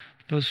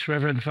Most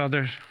Reverend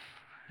Father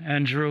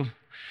Andrew,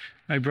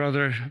 my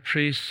brother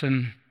priests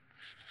and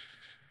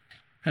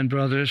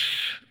brothers,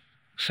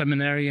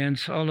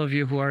 seminarians, all of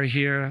you who are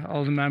here,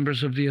 all the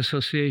members of the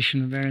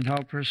Association of Marian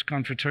Helpers,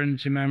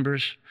 confraternity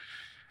members,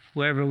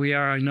 whoever we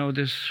are. I know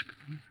there's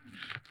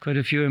quite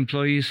a few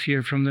employees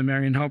here from the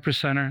Marian Helper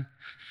Center.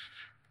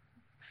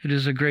 It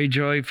is a great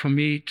joy for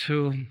me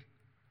to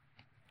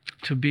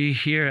be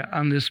here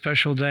on this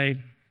special day.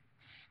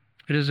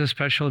 It is a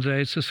special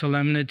day. It's a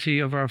solemnity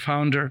of our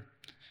founder.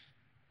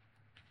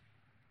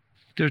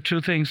 There are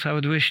two things I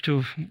would wish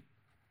to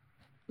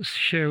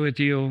share with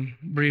you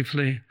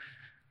briefly.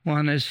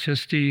 One is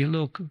just the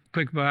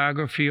quick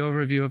biography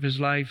overview of his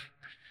life.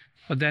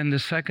 But then the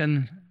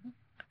second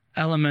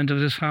element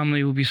of this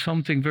homily will be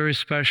something very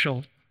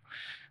special.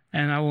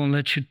 And I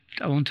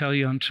won't tell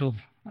you until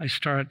I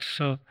start.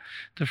 So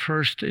the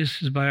first is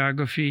his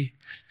biography.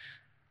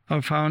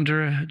 Our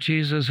founder,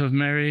 Jesus of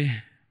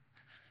Mary,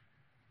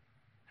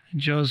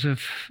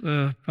 Joseph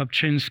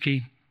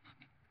Papczynski.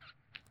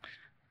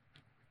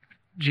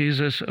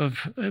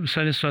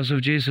 Stanislas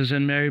of Jesus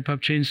and Mary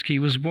Papczynski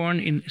was born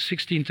in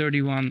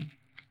 1631.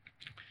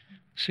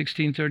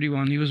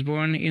 He was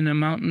born in a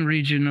mountain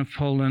region of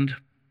Poland.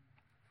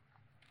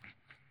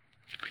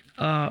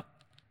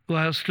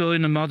 While still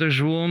in the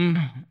mother's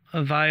womb,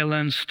 a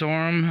violent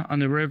storm on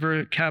the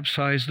river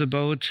capsized the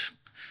boat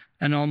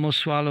and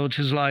almost swallowed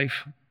his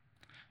life.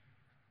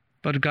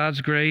 But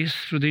God's grace,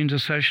 through the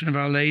intercession of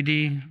Our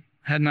Lady,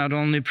 had not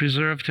only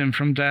preserved him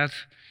from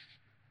death,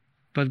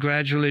 but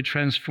gradually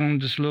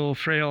transformed this little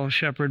frail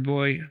shepherd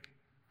boy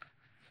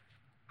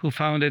who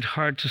found it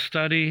hard to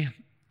study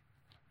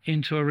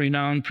into a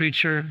renowned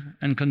preacher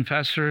and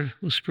confessor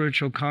whose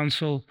spiritual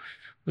counsel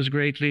was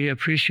greatly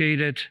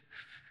appreciated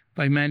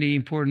by many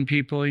important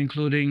people,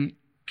 including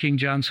King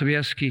John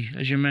Sobieski.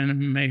 As you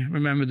may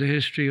remember the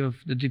history of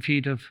the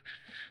defeat of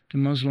the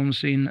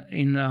Muslims in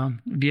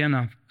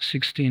Vienna,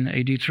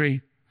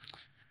 1683.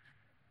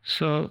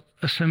 So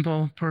a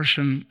simple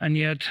person, and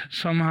yet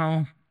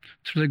somehow,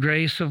 through the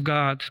grace of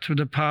God, through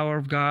the power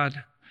of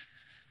God,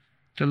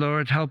 the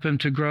Lord helped him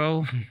to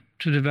grow,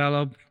 to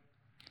develop,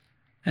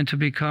 and to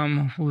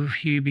become who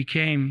he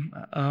became,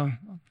 a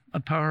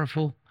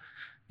powerful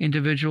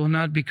individual,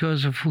 not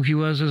because of who he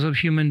was as a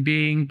human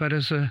being, but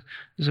as a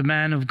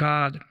man of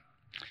God.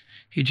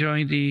 He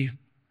joined a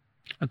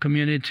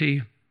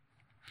community,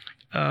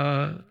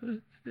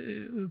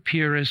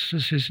 Piarists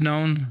as is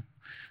known,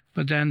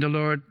 but then the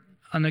Lord,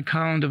 on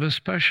account of a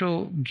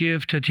special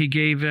gift that he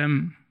gave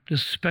him,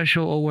 this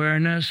special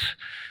awareness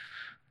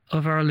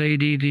of Our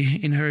Lady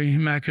in her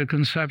Immaculate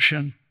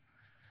Conception,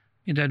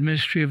 in that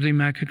mystery of the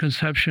Immaculate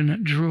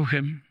Conception, drew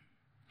him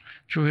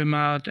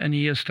out, and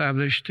he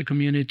established the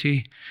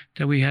community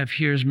that we have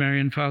here as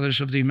Marian Fathers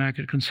of the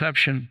Immaculate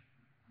Conception.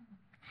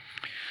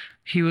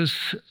 He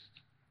was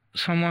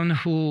someone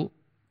who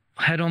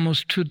had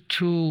almost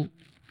two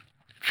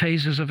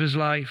phases of his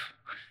life.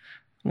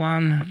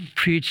 One,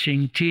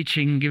 preaching,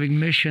 teaching, giving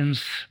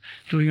missions,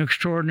 doing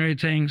extraordinary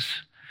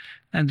things,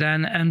 and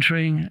then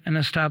entering and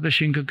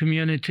establishing a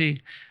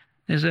community.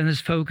 And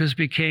his focus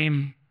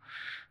became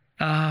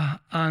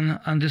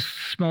on this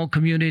small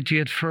community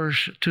at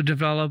first, to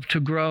develop,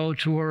 to grow,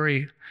 to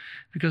worry,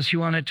 because he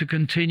wanted to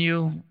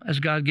continue, as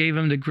God gave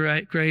him the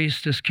grace,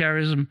 this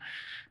charism,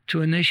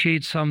 to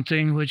initiate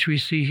something which we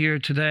see here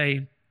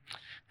today.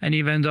 And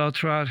even though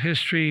throughout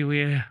history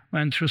we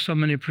went through so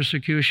many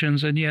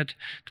persecutions, and yet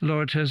the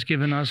Lord has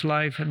given us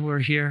life and we're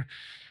here.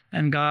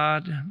 And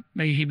God,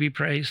 may he be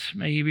praised.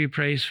 May he be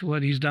praised for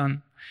what he's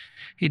done.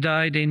 He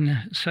died in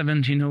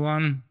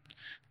 1701,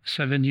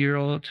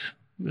 7-year-old.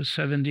 He was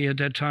 70 at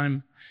that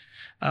time.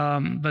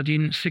 But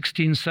in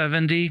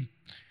 1670,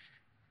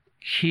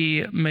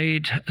 he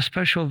made a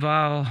special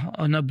vow,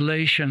 an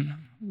oblation,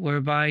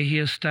 whereby he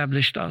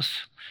established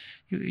us.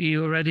 He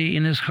already,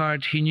 in his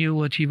heart, he knew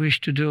what he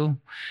wished to do,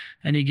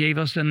 and he gave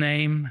us the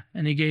name,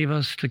 and he gave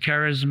us the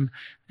charism,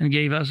 and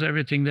gave us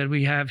everything that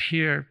we have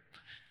here.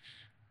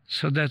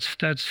 So that's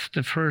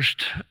the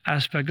first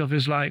aspect of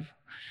his life.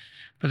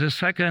 But the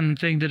second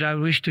thing that I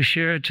wish to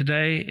share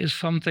today is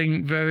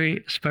something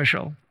very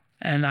special.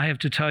 And I have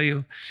to tell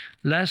you,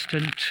 less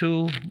than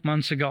 2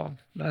 months ago,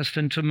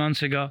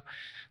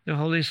 the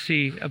Holy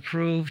See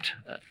approved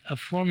a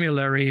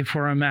formulary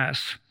for a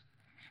Mass,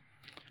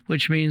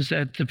 which means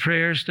that the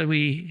prayers that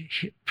we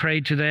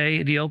pray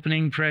today, the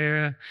opening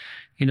prayer,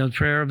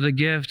 prayer of the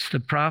gifts,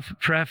 the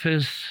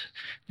preface,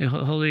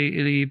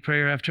 the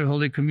prayer after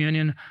Holy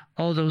Communion,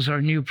 all those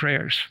are new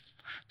prayers.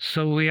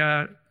 So we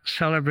are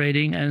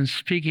celebrating and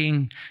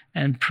speaking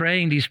and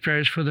praying these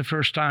prayers for the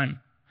first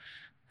time.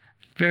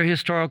 Very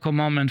historical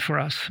moment for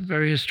us,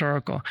 very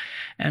historical.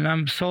 And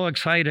I'm so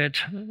excited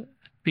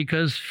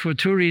because for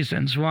two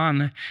reasons.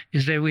 One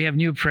is that we have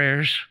new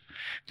prayers.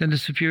 Then the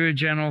Superior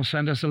General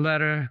sent us a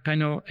letter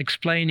kind of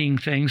explaining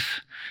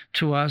things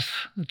to us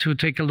to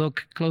take a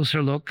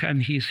closer look,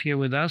 and he's here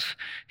with us.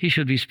 He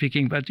should be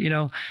speaking, but he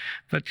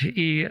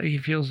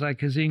feels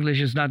like his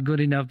English is not good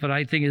enough, but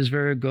I think it's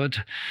very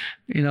good,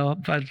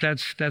 but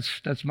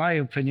that's my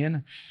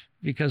opinion.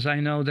 because I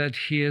know that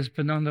he is,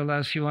 but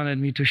nonetheless, he wanted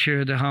me to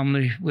share the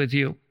homily with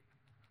you.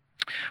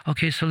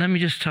 Okay, so let me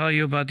just tell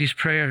you about these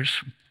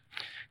prayers.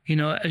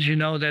 As you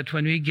know, that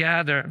when we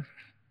gather,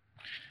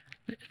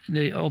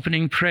 the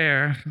opening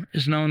prayer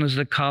is known as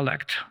the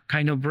collect,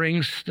 kind of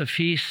brings the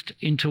feast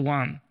into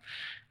one.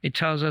 It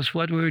tells us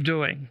what we're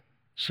doing.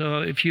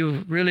 So if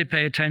you really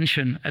pay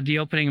attention at the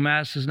opening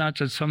Mass, it's not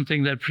just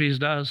something that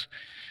priest does,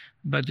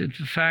 but the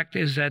fact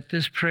is that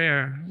this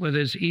prayer, whether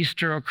it's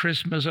Easter or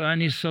Christmas or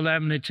any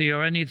solemnity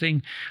or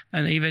anything,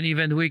 and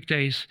even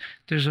weekdays,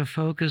 there's a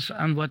focus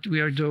on what we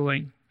are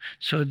doing.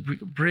 So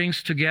it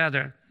brings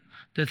together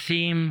the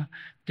theme,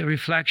 the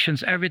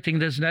reflections, everything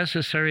that's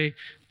necessary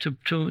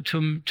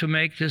to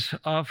make this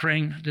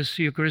offering, this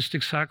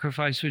Eucharistic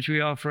sacrifice, which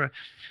we offer,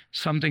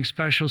 something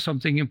special,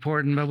 something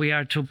important, but we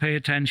are to pay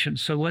attention.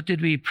 So what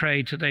did we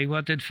pray today?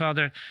 What did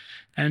Father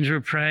Andrew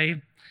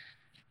pray?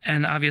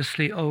 And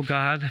obviously, oh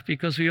God,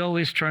 because we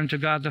always turn to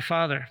God the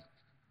Father.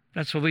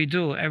 That's what we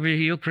do. Every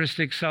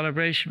Eucharistic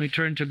celebration, we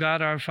turn to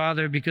God our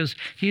Father because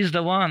he's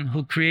the one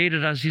who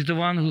created us. He's the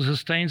one who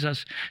sustains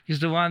us. He's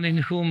the one in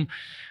whom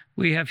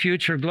we have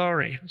future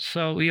glory.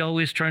 So we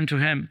always turn to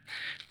him.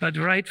 But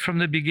right from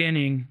the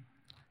beginning,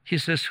 he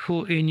says,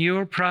 who in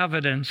your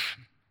providence,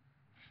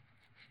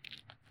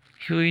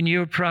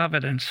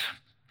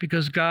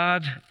 because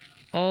God,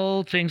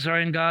 all things are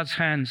in God's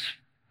hands.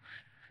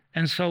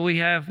 And so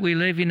we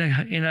live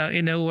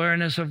in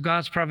awareness of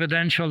God's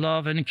providential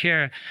love and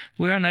care.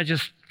 We are not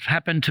just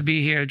happen to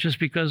be here just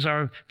because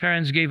our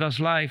parents gave us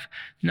life.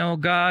 No,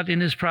 God in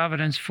his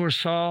providence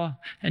foresaw,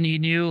 and he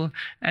knew,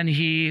 and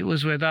he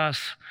was with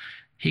us.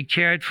 He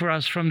cared for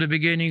us from the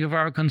beginning of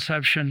our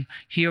conception.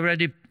 He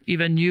already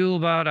even knew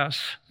about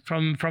us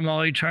from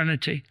all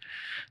eternity.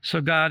 So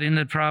God in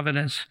the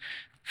providence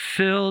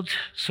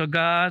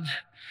God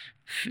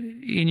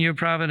in your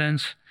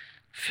providence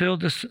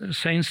filled the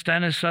Saint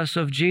Stanislas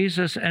of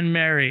Jesus and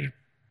Mary,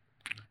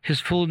 his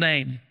full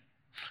name.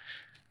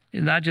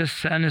 Not just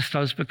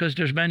Stanislas, because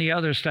there's many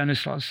other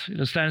Stanislas.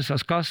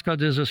 Stanislas Kostka,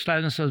 there's a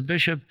Stanislas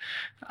Bishop.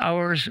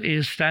 Ours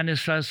is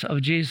Stanislas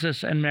of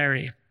Jesus and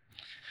Mary.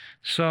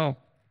 So,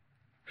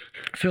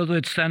 filled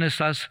with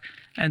Stanislas,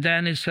 and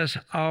then it says,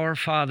 our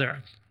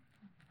Father.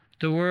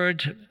 The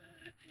word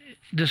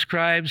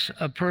describes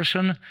a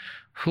person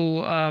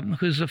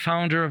who's the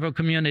founder of a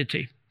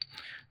community.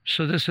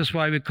 So this is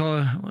why we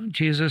call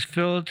Jesus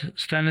filled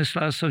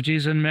Stanislas of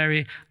Jesus and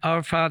Mary,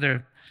 our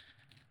Father,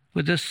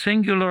 with a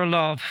singular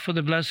love for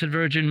the Blessed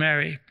Virgin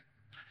Mary.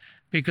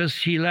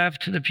 Because he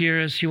left the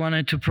Purists, he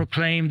wanted to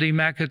proclaim the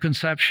Immaculate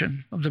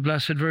Conception of the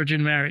Blessed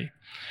Virgin Mary.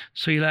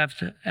 So he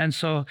left, and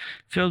so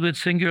filled with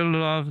singular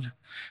love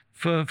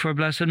for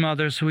Blessed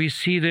Mother. So we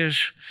see this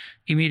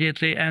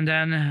immediately, and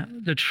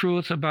then the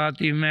truth about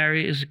the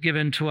Mary is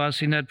given to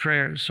us in that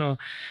prayer. So,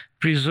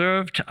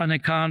 preserved on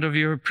account of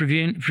your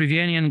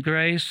prevenient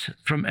grace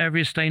from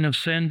every stain of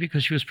sin,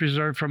 because she was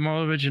preserved from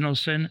all original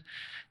sin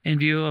in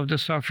view of the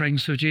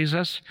sufferings of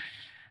Jesus.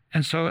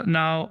 And so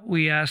now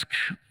we ask,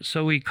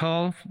 we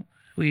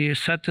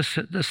set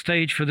the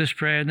stage for this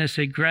prayer, and they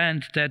say,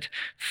 grant that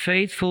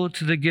faithful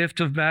to the gift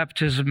of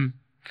baptism,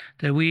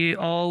 that we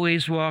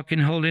always walk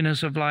in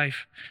holiness of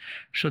life,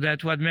 so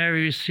that what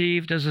Mary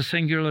received as a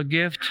singular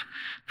gift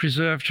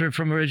preserved her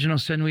from original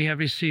sin, we have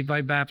received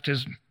by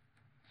baptism.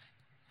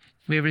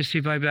 We have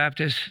received by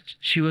baptism.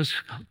 She was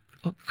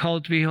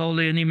called to be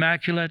holy and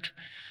immaculate,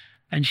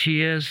 and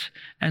she is.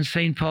 And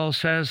St. Paul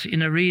says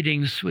in the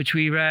readings, which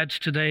we read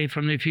today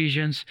from the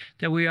Ephesians,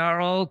 that we are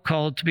all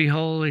called to be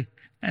holy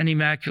and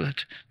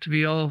immaculate, to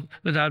be all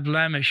without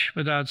blemish,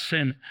 without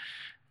sin.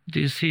 Do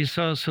you see?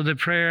 So the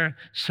prayer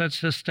sets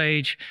the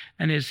stage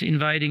and is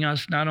inviting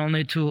us not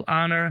only to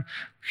honor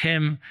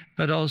him,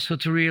 but also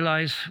to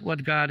realize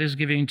what God is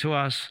giving to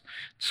us,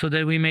 so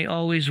that we may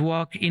always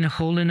walk in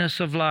holiness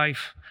of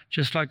life,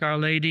 just like Our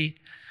Lady.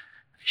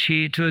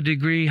 She, to a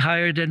degree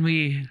higher than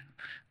we,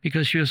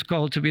 because she was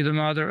called to be the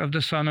mother of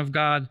the Son of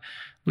God.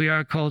 We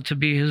are called to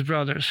be his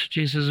brothers,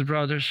 Jesus'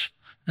 brothers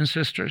and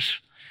sisters.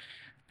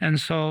 And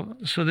so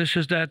this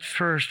is that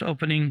first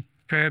opening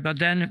prayer. But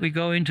then we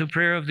go into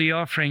prayer of the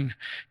offering,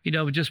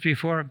 just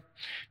before,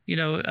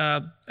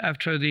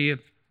 after the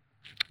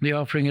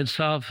offering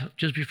itself,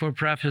 just before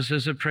preface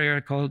is a prayer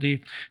called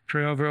the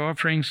prayer over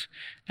offerings.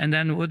 And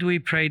then what we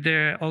pray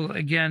there,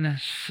 again,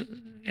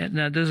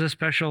 there's a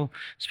special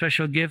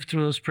gift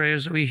through those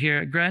prayers that we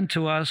hear. Grant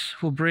to us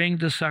who bring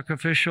the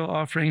sacrificial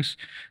offerings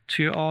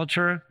to your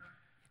altar,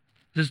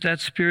 there's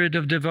that spirit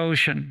of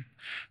devotion.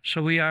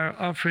 So we are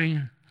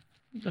offering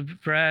the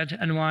bread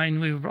and wine,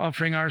 we're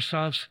offering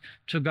ourselves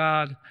to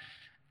God.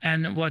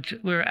 And what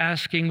we're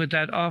asking with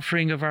that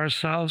offering of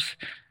ourselves,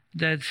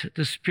 that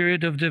the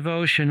spirit of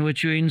devotion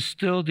which you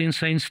instilled in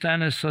Saint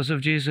Stanislas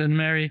of Jesus and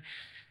Mary,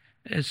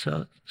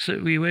 so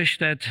we wish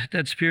that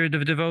spirit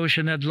of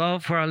devotion, that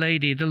love for Our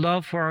Lady, the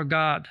love for our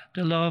God,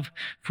 the love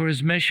for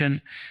his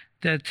mission,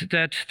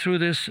 that through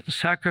this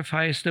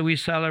sacrifice that we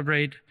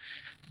celebrate,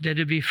 that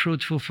it be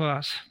fruitful for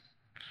us.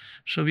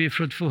 So be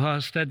fruitful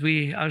us, that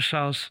we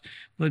ourselves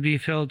would be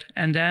filled.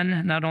 And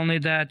then not only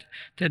that,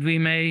 that we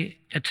may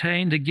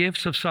attain the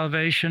gifts of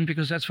salvation,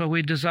 because that's what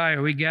we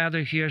desire. We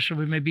gather here so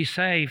we may be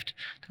saved,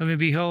 that we may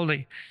be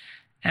holy.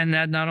 And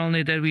that not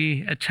only that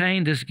we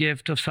attain this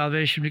gift of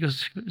salvation,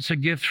 because it's a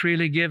gift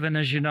freely given,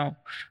 as you know.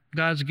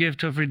 God's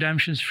gift of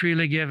redemption is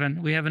freely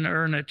given. We haven't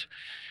earned it.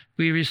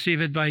 We receive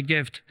it by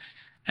gift.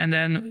 And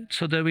then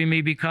so that we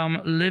may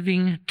become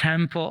living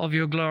temple of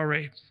your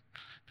glory.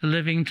 The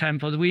living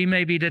temple. We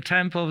may be the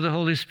temple of the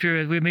Holy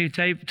Spirit. We may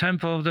be the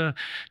temple of the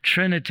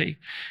Trinity.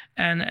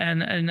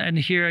 And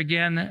here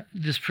again,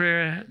 this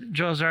prayer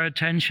draws our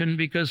attention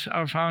because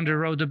our founder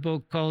wrote a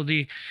book called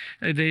the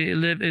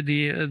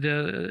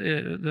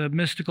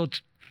mystical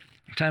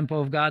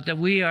temple of God, that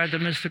we are the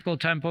mystical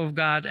temple of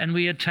God, and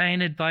we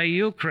attain it by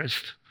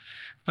Eucharist,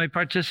 by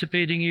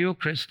participating in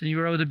Eucharist. And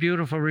you wrote the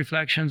beautiful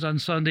reflections on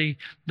Sunday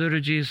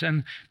liturgies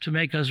and to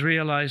make us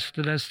realize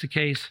that that's the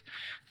case.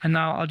 And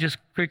now I'll just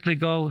quickly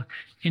go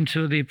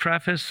into the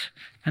preface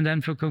and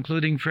then for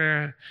concluding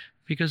prayer,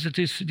 because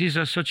these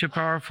are such a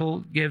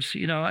powerful gifts.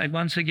 You know, and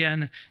once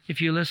again,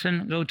 if you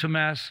listen, go to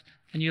Mass,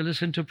 and you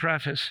listen to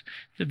preface,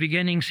 the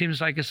beginning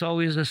seems like it's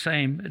always the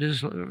same. It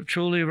is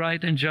truly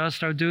right and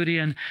just, our duty.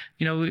 And,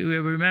 you know, we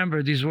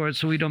remember these words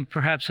so we don't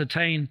perhaps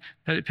pay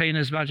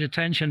as much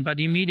attention. But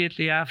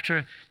immediately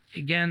after,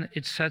 again,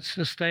 it sets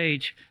the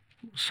stage,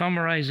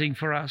 summarizing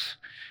for us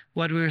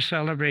what we're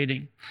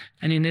celebrating.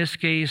 And in this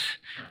case,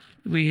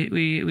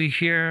 we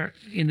hear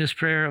in this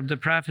prayer of the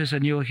preface,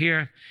 and you'll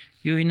hear,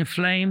 you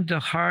inflamed the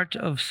heart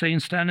of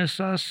Saint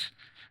Stanislas,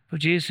 of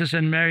Jesus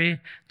and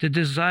Mary, the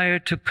desire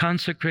to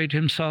consecrate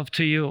himself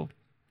to you.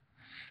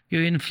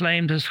 You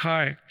inflamed his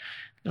heart.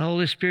 The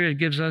Holy Spirit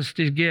gives us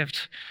these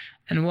gifts.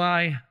 And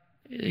why?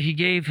 He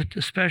gave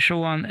the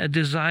special one, a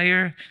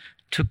desire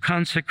to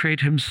consecrate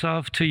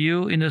himself to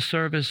you in the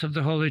service of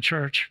the Holy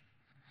Church.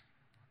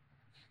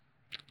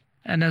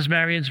 And as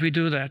Marians, we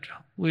do that.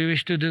 We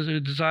wish to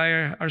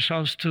desire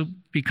ourselves to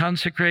be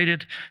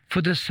consecrated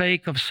for the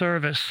sake of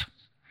service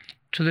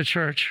to the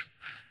church,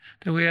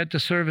 that we are at the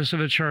service of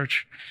the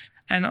church.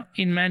 And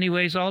in many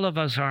ways, all of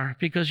us are,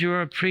 because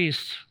you're a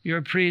priest. You're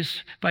a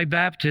priest by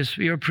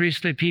baptism. You're a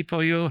priestly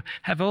people. You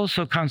have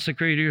also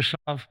consecrated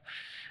yourself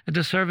at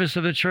the service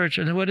of the church.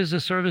 And what is the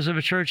service of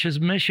the church? Is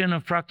mission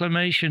of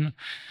proclamation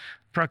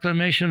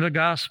of the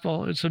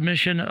gospel. It's a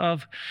mission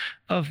of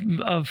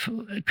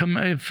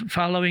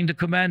following the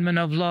commandment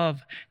of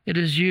love. It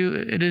is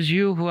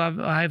you who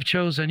I have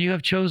chosen. You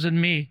have chosen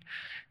me.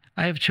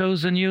 I have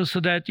chosen you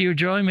so that your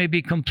joy may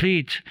be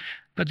complete,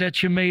 but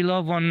that you may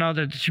love one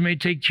another, that you may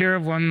take care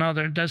of one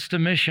another. That's the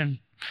mission.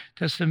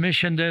 That's the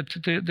mission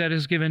that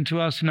is given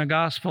to us in the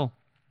gospel.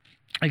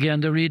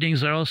 Again, the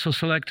readings are also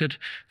selected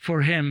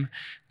for him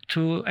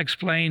to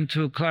explain,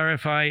 to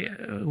clarify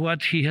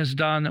what he has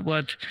done,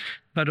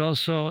 but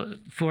also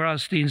for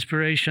us the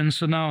inspiration.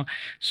 So now,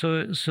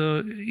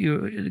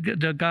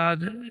 the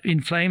God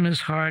inflamed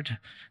his heart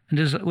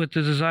with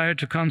the desire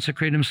to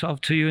consecrate himself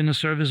to you in the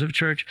service of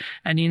church,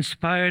 and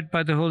inspired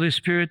by the Holy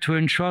Spirit to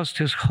entrust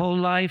his whole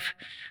life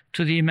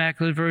to the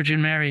Immaculate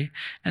Virgin Mary.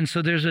 And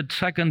so there's a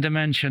second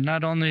dimension,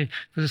 not only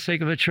for the sake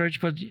of the church,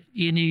 but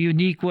in a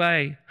unique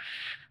way,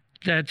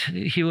 that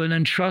he will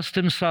entrust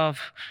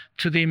himself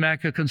to the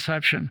Immaculate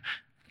Conception.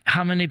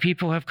 How many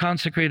people have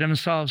consecrated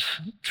themselves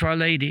to Our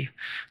Lady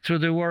through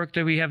the work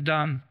that we have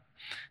done?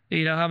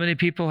 You know, how many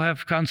people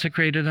have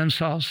consecrated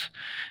themselves?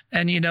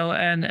 And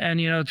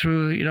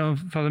through,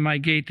 Father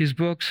Mike Gate, these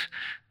books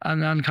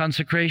on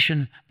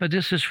consecration. But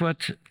this is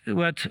what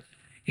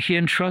he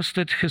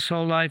entrusted his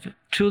whole life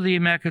to the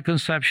Immaculate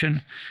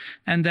Conception,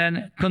 and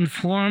then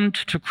conformed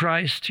to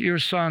Christ, your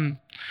Son.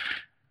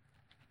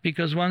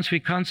 Because once we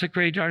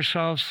consecrate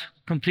ourselves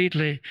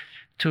completely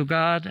to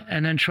God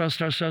and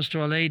entrust ourselves to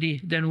Our Lady,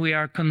 then we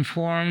are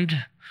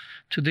conformed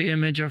to the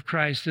image of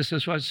Christ. This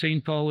is what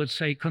St. Paul would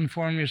say,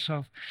 conform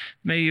yourself.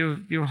 May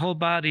your whole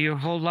body, your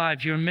whole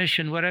life, your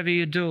mission, whatever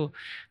you do,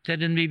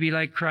 that it may be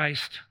like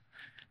Christ.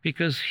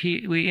 Because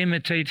we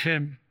imitate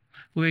him.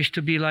 We wish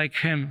to be like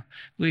him.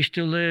 We wish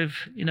to live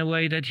in a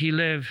way that he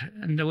lived,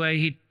 and the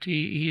way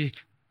he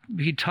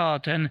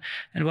taught, and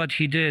what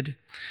he did.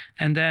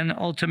 And then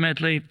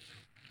ultimately,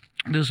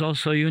 there's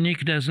also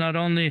uniqueness, not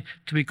only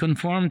to be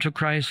conformed to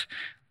Christ,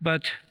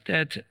 but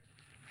that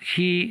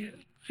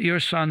your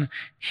Son,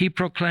 he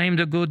proclaimed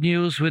the good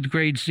news with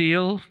great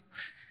zeal.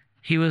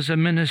 He was a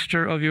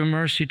minister of your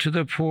mercy to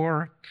the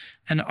poor,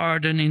 an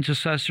ardent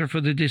intercessor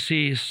for the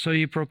deceased. So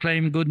he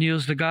proclaimed good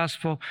news, the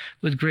gospel,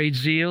 with great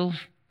zeal.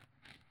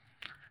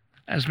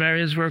 As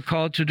Marians were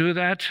called to do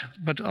that,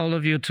 but all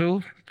of you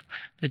too,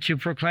 that you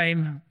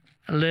proclaim,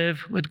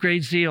 live with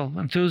great zeal,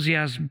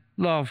 enthusiasm,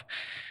 love,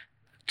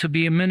 to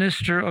be a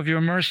minister of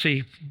your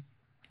mercy,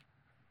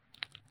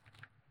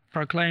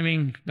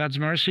 proclaiming God's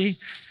mercy,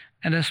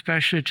 and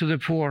especially to the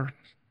poor,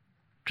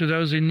 to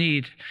those in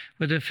need,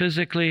 whether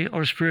physically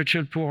or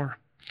spiritually poor.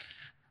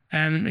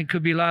 And it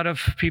could be a lot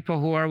of people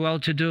who are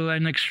well-to-do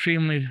and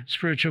extremely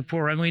spiritual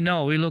poor. And we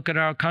know, we look at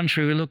our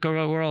country, we look at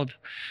our world,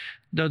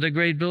 the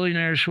great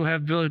billionaires who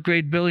have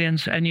great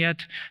billions, and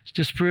yet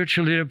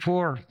spiritually they're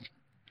poor.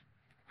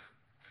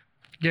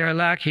 They're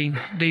lacking.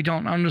 They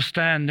don't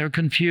understand. They're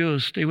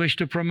confused. They wish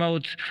to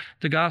promote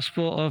the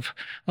gospel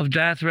of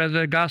death rather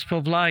than the gospel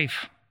of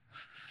life.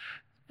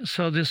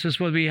 So this is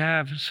what we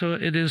have. So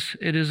it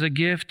is a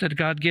gift that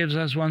God gives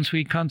us once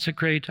we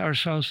consecrate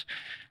ourselves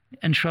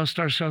and trust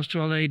ourselves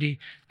to Our Lady.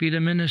 Be the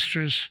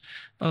ministers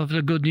of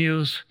the good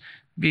news.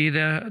 Be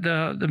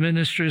the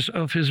ministers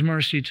of His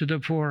mercy to the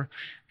poor,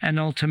 and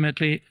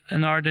ultimately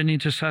an ardent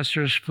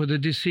intercessors for the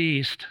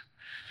deceased.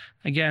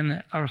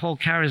 Again, our whole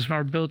charisma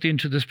are built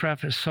into this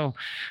preface. So,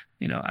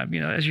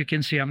 as you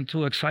can see, I'm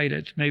too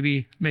excited,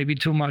 maybe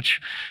too much.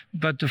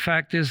 But the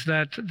fact is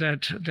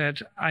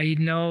that I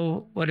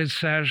know what it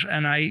says,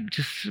 and I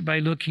just by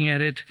looking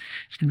at it,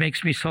 it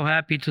makes me so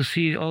happy to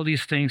see all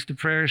these things, the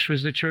prayers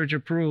which the Church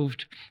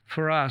approved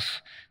for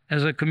us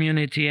as a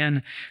community.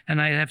 And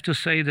I have to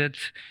say that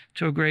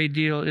to a great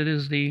deal, it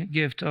is the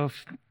gift of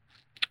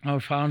our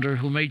founder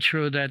who made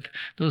sure that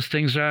those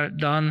things are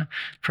done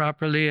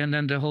properly, and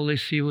then the Holy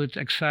See would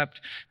accept.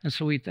 And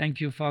so we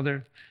thank you,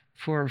 Father,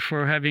 for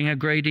having a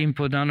great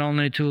input, not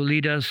only to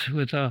lead us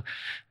with a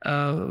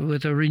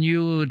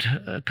renewed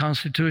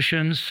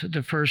constitutions,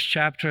 the first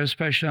chapter,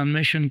 especially on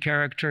mission,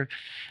 character,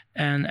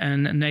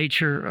 and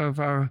nature of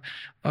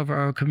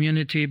our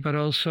community, but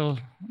also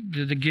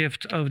the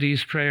gift of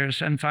these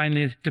prayers, and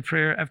finally the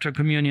prayer after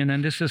communion.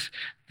 And this is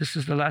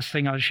the last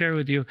thing I'll share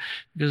with you,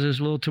 because there's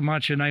a little too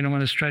much and I don't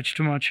want to stretch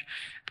too much.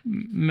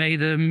 May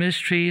the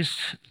mysteries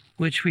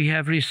which we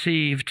have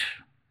received,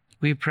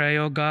 we pray,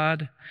 O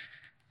God,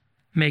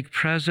 make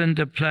present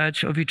the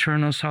pledge of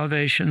eternal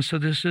salvation. So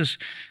this is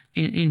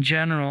in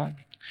general.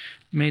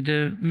 May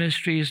the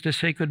mysteries, the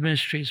sacred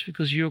mysteries,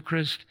 because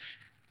Eucharist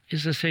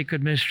is a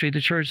sacred mystery.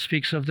 The Church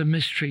speaks of the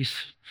mysteries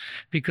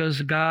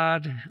because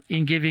God,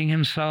 in giving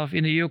Himself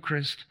in the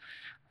Eucharist,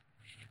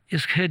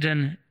 is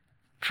hidden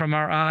from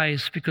our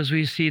eyes because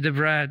we see the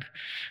bread.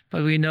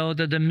 But we know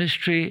that the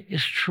mystery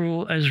is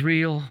true as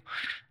real.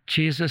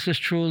 Jesus is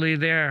truly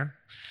there.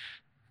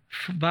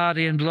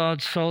 Body and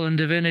blood, soul and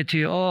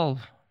divinity,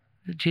 all.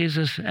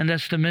 Jesus, and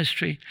that's the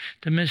mystery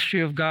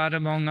of God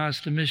among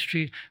us, the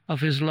mystery of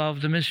His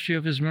love, the mystery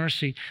of His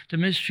mercy, the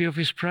mystery of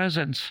His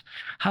presence.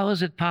 How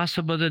is it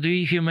possible that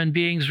we human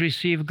beings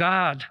receive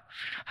God?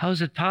 How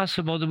is it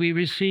possible that we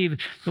receive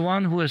the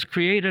one who has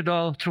created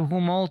all, through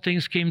whom all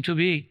things came to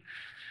be?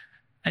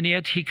 And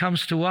yet He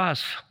comes to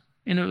us.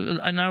 In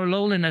our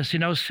lowliness,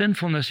 in our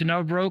sinfulness, in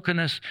our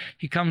brokenness,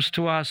 He comes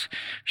to us.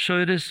 So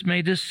it is,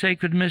 may this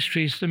sacred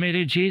mysteries,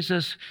 may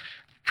Jesus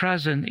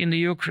present in the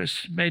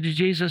Eucharist, may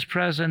Jesus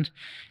present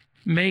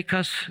make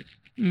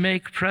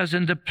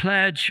present the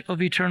pledge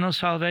of eternal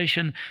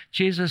salvation.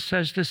 Jesus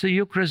says this, the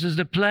Eucharist is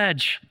the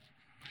pledge.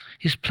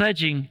 He's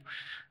pledging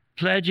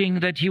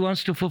that He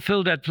wants to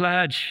fulfill that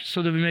pledge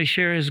so that we may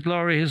share His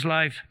glory, His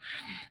life.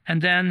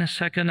 And then the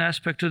second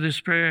aspect to this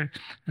prayer,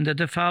 and that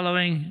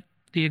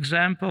the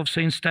example of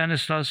Saint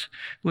Stanislas,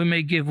 we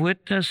may give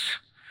witness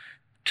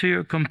to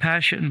your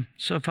compassion.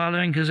 So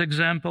following his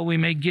example, we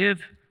may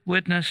give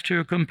witness to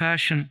your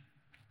compassion.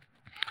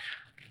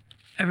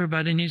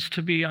 Everybody needs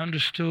to be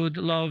understood,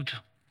 loved.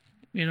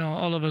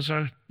 All of us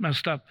are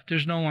messed up.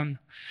 There's no one.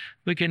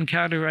 We can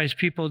categorize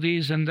people,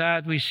 these and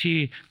that. We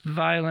see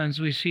violence,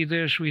 we see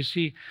this, we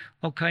see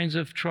all kinds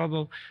of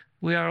trouble.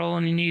 We are all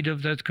in need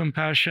of that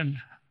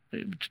compassion,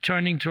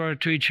 turning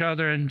to each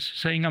other and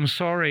saying, I'm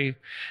sorry.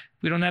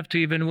 We don't have to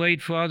even wait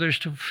for others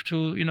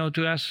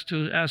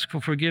to ask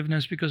for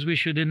forgiveness, because we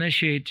should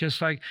initiate,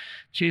 just like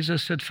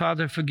Jesus said,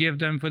 Father, forgive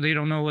them, for they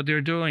don't know what they're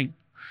doing.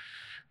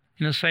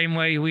 In the same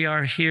way, we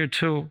are here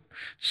too.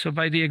 So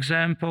by the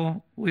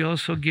example, we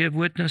also give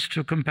witness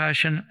to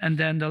compassion. And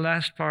then the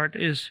last part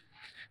is,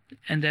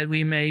 and that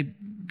we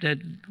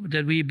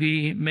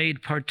be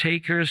made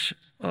partakers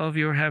of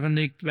your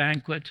heavenly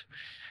banquet,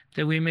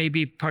 that we may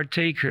be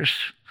partakers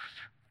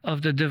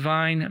of the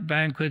divine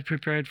banquet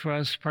prepared for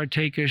us.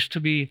 Partakers, to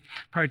be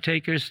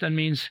partakers, that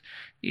means,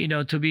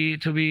 to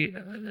be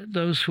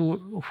those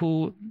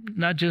who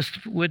not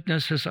just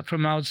witnesses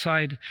from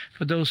outside,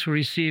 but those who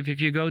receive. If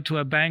you go to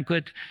a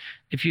banquet,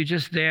 if you're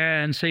just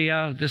there and say,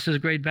 oh, this is a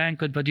great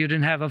banquet, but you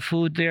didn't have a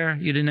food there,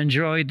 you didn't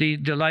enjoy the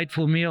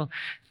delightful meal,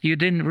 you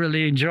didn't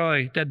really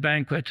enjoy that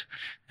banquet.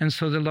 And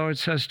so the Lord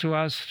says to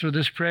us through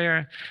this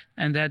prayer,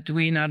 and that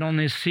we not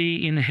only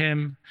see in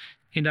Him,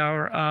 in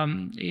our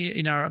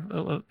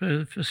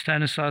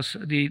Stanislas,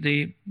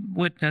 the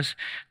witness,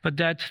 but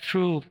that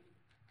through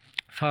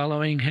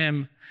following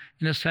Him,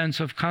 in a sense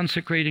of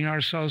consecrating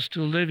ourselves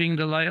to living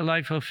the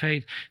life of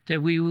faith,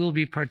 that we will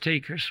be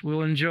partakers.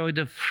 We'll enjoy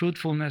the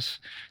fruitfulness,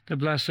 the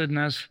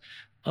blessedness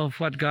of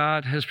what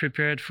God has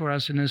prepared for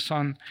us in His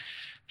Son.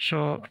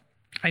 So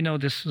I know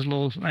this is a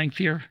little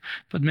lengthier,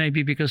 but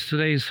maybe because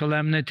today is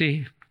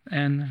solemnity,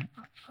 and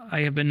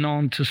I have been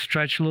known to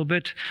stretch a little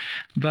bit,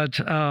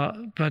 but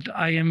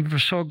I am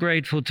so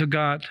grateful to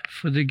God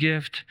for the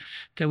gift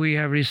that we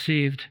have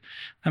received.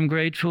 I'm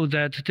grateful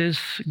that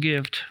this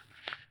gift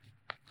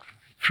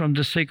from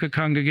the Sacred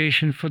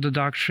Congregation for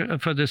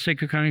the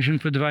Sacred Congregation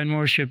for Divine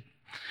Worship,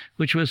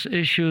 which was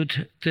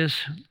issued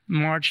this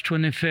March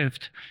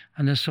 25th,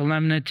 on the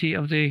solemnity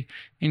of the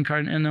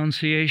Incarnate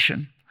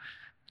Annunciation,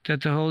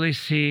 that the Holy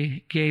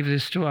See gave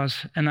this to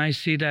us. And I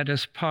see that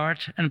as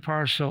part and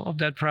parcel of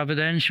that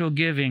providential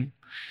giving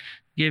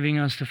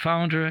us the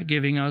founder,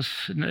 giving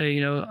us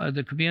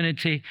the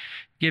community,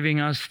 giving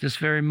us this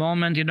very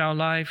moment in our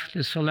life,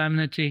 this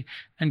solemnity,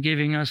 and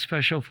giving us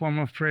special form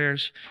of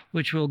prayers,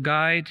 which will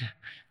guide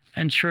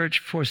and church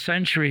for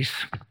centuries.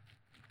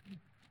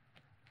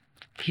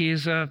 He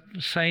is a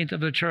saint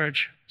of the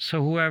church,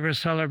 so whoever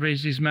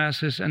celebrates these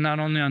masses, and not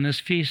only on his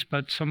feast,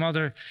 but some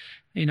other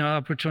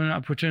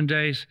opportune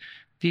days,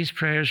 these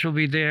prayers will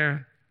be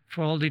there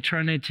for all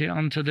eternity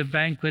unto the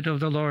banquet of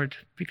the Lord.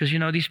 Because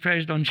these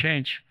prayers don't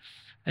change,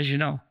 as you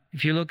know.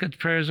 If you look at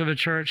prayers of the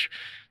church,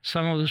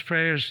 some of those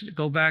prayers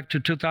go back to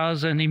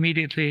 2000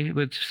 immediately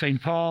with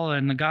St. Paul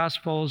and the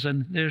Gospels,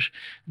 and there's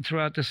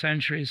throughout the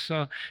centuries.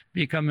 So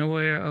become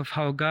aware of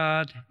how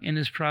God, in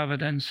his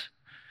providence,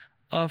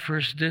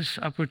 offers this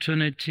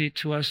opportunity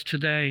to us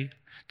today,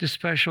 this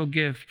special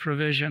gift,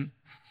 provision,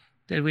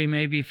 that we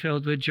may be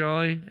filled with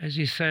joy. As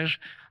he says,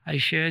 I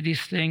share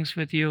these things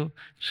with you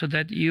so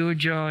that your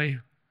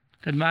joy,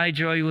 that my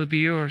joy will be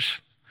yours,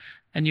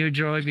 and your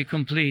joy be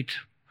complete.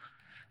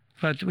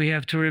 But we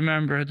have to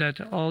remember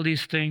that all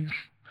these things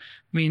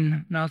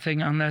mean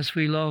nothing unless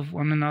we love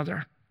one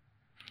another,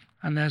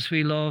 unless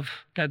we love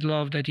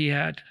that he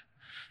had,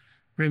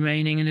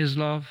 remaining in his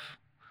love,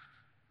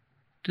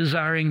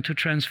 desiring to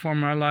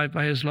transform our life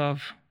by his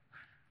love,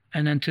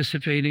 and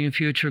anticipating a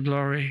future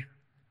glory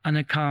on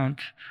account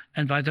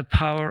and by the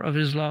power of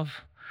his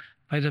love,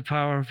 by the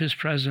power of his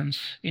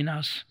presence in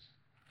us.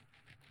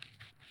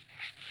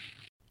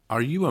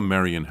 Are you a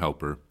Marian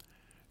helper?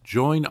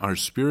 Join our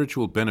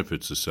Spiritual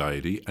Benefit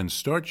Society and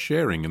start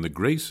sharing in the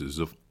graces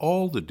of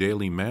all the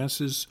daily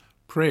masses,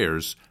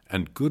 prayers,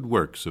 and good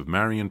works of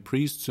Marian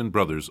priests and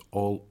brothers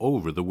all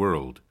over the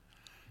world.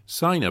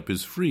 Sign up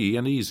is free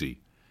and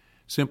easy.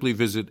 Simply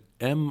visit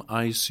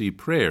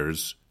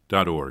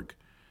micprayers.org.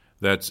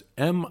 That's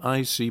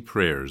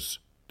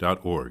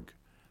micprayers.org.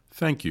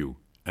 Thank you,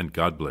 and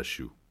God bless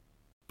you.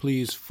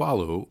 Please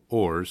follow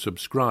or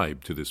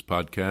subscribe to this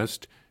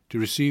podcast to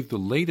receive the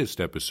latest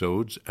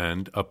episodes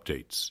and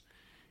updates.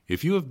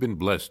 If you have been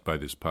blessed by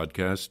this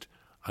podcast,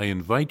 I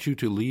invite you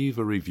to leave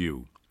a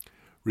review.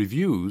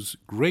 Reviews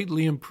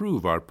greatly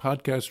improve our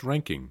podcast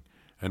ranking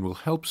and will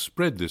help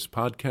spread this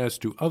podcast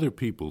to other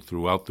people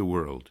throughout the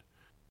world.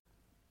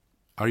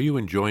 Are you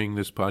enjoying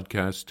this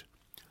podcast?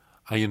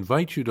 I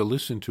invite you to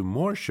listen to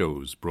more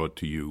shows brought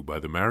to you by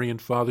the Marian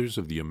Fathers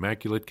of the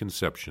Immaculate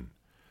Conception.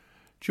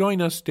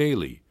 Join us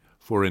daily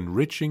for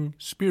enriching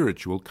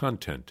spiritual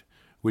content,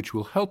 which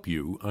will help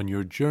you on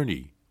your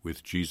journey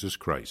with Jesus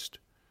Christ.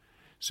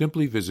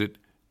 Simply visit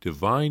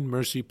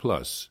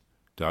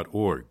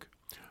DivineMercyPlus.org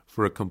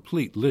for a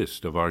complete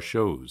list of our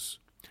shows.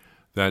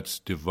 That's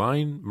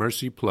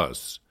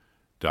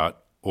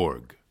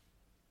DivineMercyPlus.org.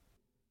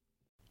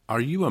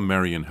 Are you a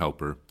Marian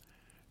helper?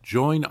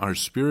 Join our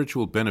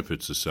Spiritual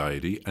Benefit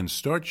Society and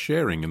start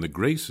sharing in the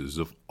graces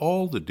of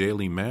all the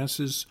daily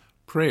masses,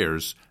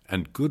 prayers,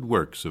 and good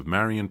works of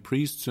Marian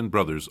priests and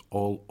brothers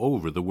all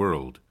over the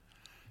world.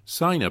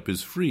 Sign up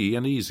is free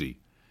and easy.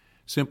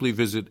 Simply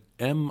visit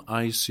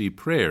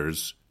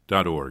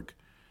micprayers.org.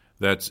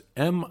 That's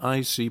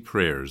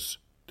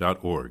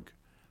micprayers.org.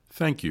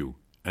 Thank you,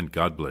 and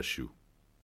God bless you.